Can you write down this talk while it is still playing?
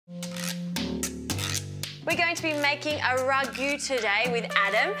We're going to be making a ragu today with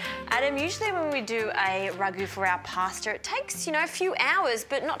Adam. Adam, usually when we do a ragu for our pasta, it takes, you know, a few hours,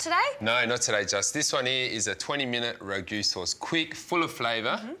 but not today? No, not today, Just. This one here is a 20-minute ragu sauce. Quick, full of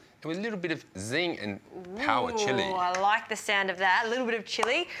flavour, and with a little bit of zing and power chilli. Oh, I like the sound of that. A little bit of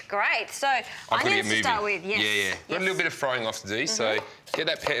chilli. Great. So, onions to start with, yes. Yeah. Yes. Got a little bit of frying off to do, so get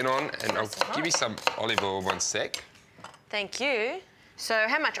that pan on, and I'll give you some olive oil 1 sec. Thank you. So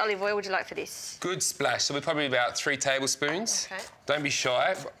how much olive oil would you like for this? Good splash. So we're probably about 3 tablespoons. Okay. Don't be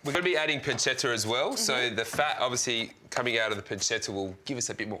shy. We're going to be adding pancetta as well. So the fat, obviously, coming out of the pancetta will give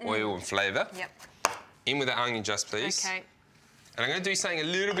us a bit more oil and flavour. Yep. In with the onion, Just, please. Okay. And I'm going to do something a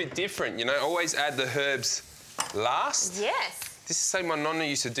little bit different, you know. Always add the herbs last. Yes. This is something my nonna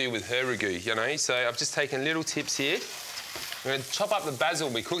used to do with her ragu, you know. So I've just taken little tips here. I'm going to chop up the basil.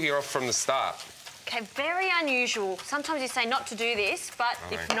 We're cooking it off from the start. Okay, very unusual. Sometimes you say not to do this, but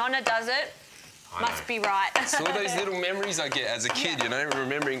if Nonna does it, must be right. It's all those little memories I get as a kid, you know,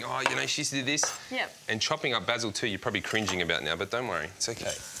 remembering, oh, you know, she used to do this. Yep. And chopping up basil too, you're probably cringing about now, but don't worry, it's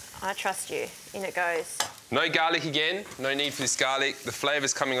okay. I trust you. In it goes. No garlic again, no need for this garlic. The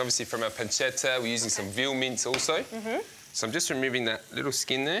flavour's coming obviously from our pancetta. We're using some veal mince also. So I'm just removing that little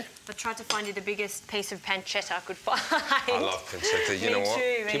skin there. I tried to find you the biggest piece of pancetta I could find. I love pancetta. You know what?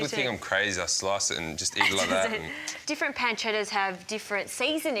 Me People too. think I'm crazy. I slice it and just eat it like that. Different pancettas have different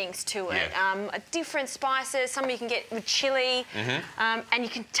seasonings to it, different spices. Some you can get with chilli, and you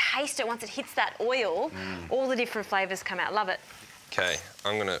can taste it once it hits that oil. All the different flavours come out. Love it. Okay,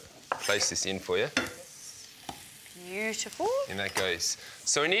 I'm going to place this in for you. Beautiful. And that goes.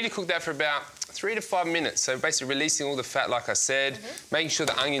 So we need to cook that for about 3 to 5 minutes. So basically releasing all the fat, like I said, making sure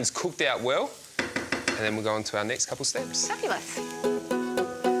the onion's cooked out well, and then we'll go on to our next couple steps. Fabulous.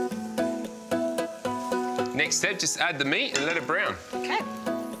 Next step, just add the meat and let it brown. Okay.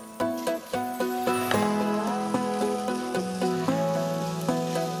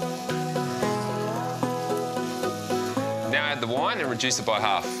 Now add the wine and reduce it by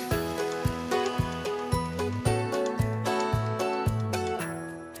half.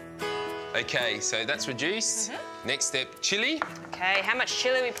 Okay, so that's reduced. Next step, chilli. Okay, how much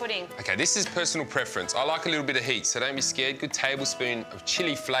chilli are we putting? Okay, this is personal preference. I like a little bit of heat, so don't be scared. Good tablespoon of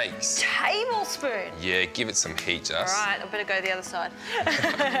chilli flakes. Tablespoon? Yeah, give it some heat, Just. All right, I better go the other side.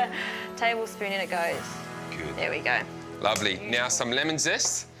 Tablespoon, in it goes. Good. There we go. Lovely. Now some lemon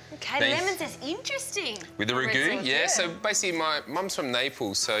zest. Okay, lemon zest, interesting. With the ragu, yeah. So basically, my mum's from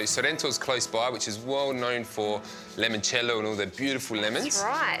Naples, so Sorrento's close by, which is well known for limoncello and all the beautiful lemons. That's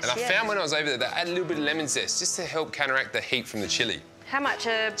right. And I found when I was over there, they add a little bit of lemon zest just to help counteract the heat from the chili. How much?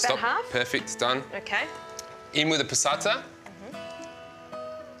 About Stop. half? Perfect. Done. Okay. In with the passata.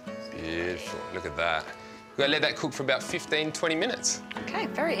 Beautiful. Look at that. We're going to let that cook for about 15, 20 minutes. Okay,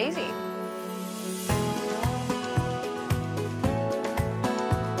 very easy.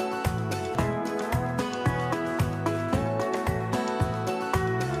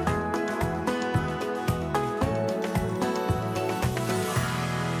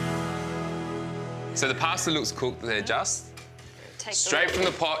 So the pasta looks cooked there, Just. Straight from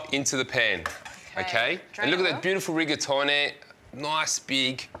the pot into the pan, okay? And look at that beautiful rigatoni, nice,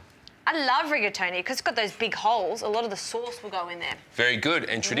 big. I love rigatoni because it's got those big holes. A lot of the sauce will go in there. Very good.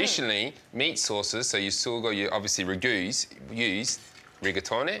 And traditionally, meat sauces, so you still got your, obviously, ragus, use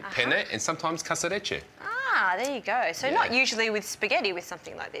rigatoni, penne, and sometimes cassarecce. Ah, there you go. So not usually with spaghetti with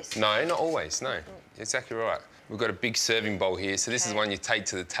something like this. No, not always, no. Exactly right. We've got a big serving bowl here, so this is one you take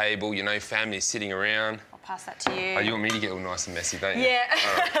to the table, you know, family is sitting around. I'll pass that to you. Oh, you want me to get all nice and messy, don't you? Yeah.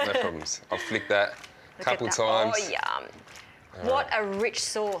 All right, no problems. I'll flick that a couple times. Oh, yum. What a rich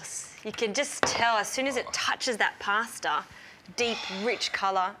sauce. You can just tell as soon as it touches that pasta, deep, rich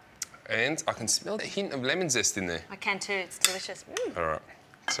colour. And I can smell the hint of lemon zest in there. I can too, it's delicious. All right,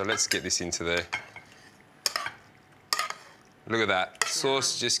 so let's get this into there. Look at that.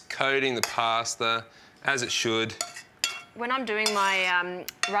 Sauce just coating the pasta, as it should. When I'm doing my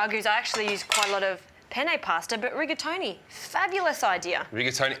ragus, I actually use quite a lot of penne pasta, but rigatoni, fabulous idea.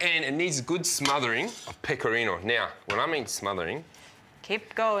 Rigatoni, and it needs good smothering of pecorino. Now, when I mean smothering...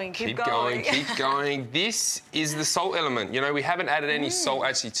 Keep going, keep going. Keep going. This is the salt element. You know, we haven't added any salt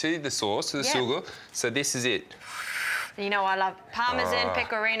actually to the sauce, to the sugo, so this is it. You know, I love parmesan,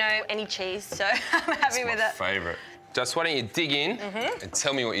 pecorino, any cheese, so I'm happy with it. That's my favourite. Just why don't you dig in and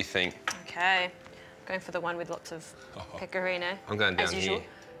tell me what you think. Okay. Going for the one with lots of pecorino. I'm going down as usual.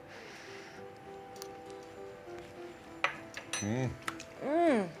 here.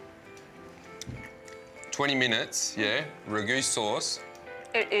 20 minutes, yeah, ragu sauce.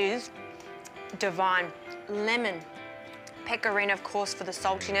 It is divine. Lemon, pecorino, of course, for the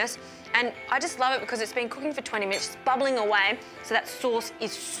saltiness. And I just love it because it's been cooking for 20 minutes, it's bubbling away, so that sauce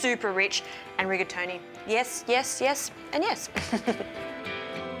is super rich. And rigatoni, yes, yes, yes, and yes.